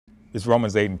It's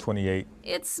Romans 8:28.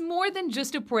 It's more than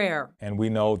just a prayer. And we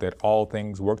know that all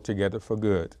things work together for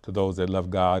good to those that love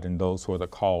God and those who are the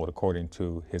called according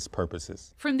to his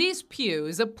purposes. From these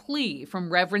pews, a plea from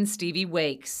Reverend Stevie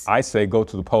Wakes. I say go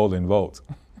to the poll and vote.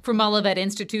 From Olivet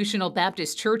Institutional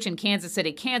Baptist Church in Kansas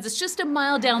City, Kansas, just a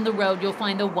mile down the road, you'll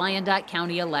find the Wyandotte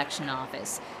County Election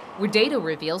Office, where data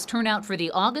reveals turnout for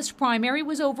the August primary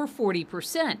was over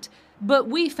 40%. But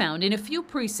we found in a few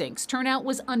precincts, turnout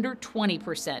was under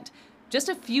 20%. Just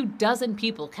a few dozen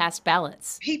people cast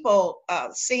ballots. People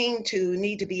seem to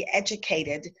need to be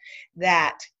educated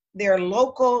that their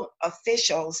local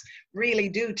officials really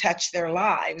do touch their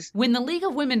lives. When the League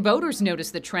of Women Voters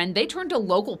noticed the trend, they turned to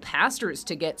local pastors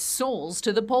to get souls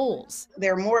to the polls.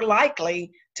 They're more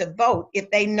likely to vote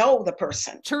if they know the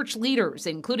person. Church leaders,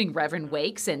 including Reverend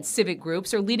Wakes and civic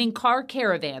groups, are leading car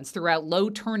caravans throughout low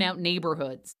turnout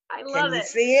neighborhoods. I love it. Can you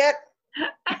see it?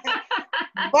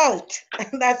 Vote.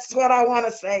 That's what I want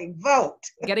to say. Vote.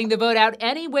 Getting the vote out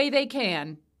any way they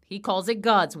can. He calls it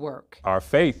God's work. Our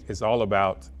faith is all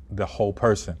about the whole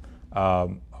person.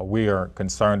 We are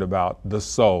concerned about the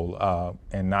soul,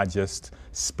 and not just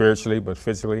spiritually, but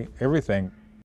physically. Everything